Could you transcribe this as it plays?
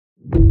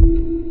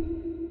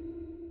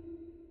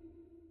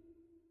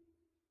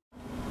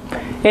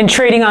In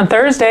trading on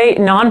Thursday,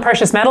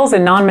 non-precious metals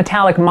and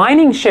non-metallic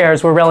mining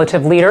shares were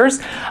relative leaders,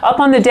 up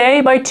on the day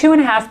by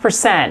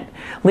 2.5%.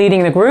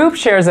 Leading the group,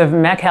 shares of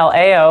Mechel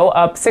Oao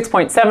up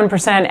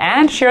 6.7%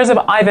 and shares of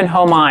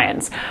Ivanhoe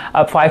Mines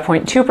up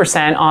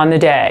 5.2% on the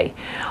day.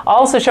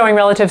 Also showing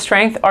relative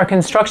strength are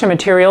construction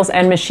materials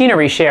and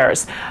machinery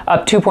shares,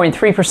 up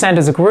 2.3%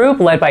 as a group,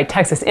 led by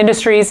Texas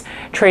Industries,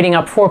 trading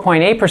up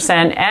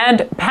 4.8%, and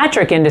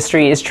PATK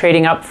Industries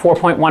trading up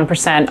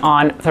 4.1%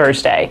 on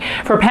Thursday.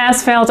 For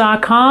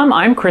PassFail.com,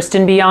 I'm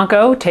Kristin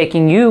Bianco,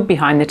 taking you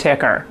behind the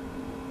ticker.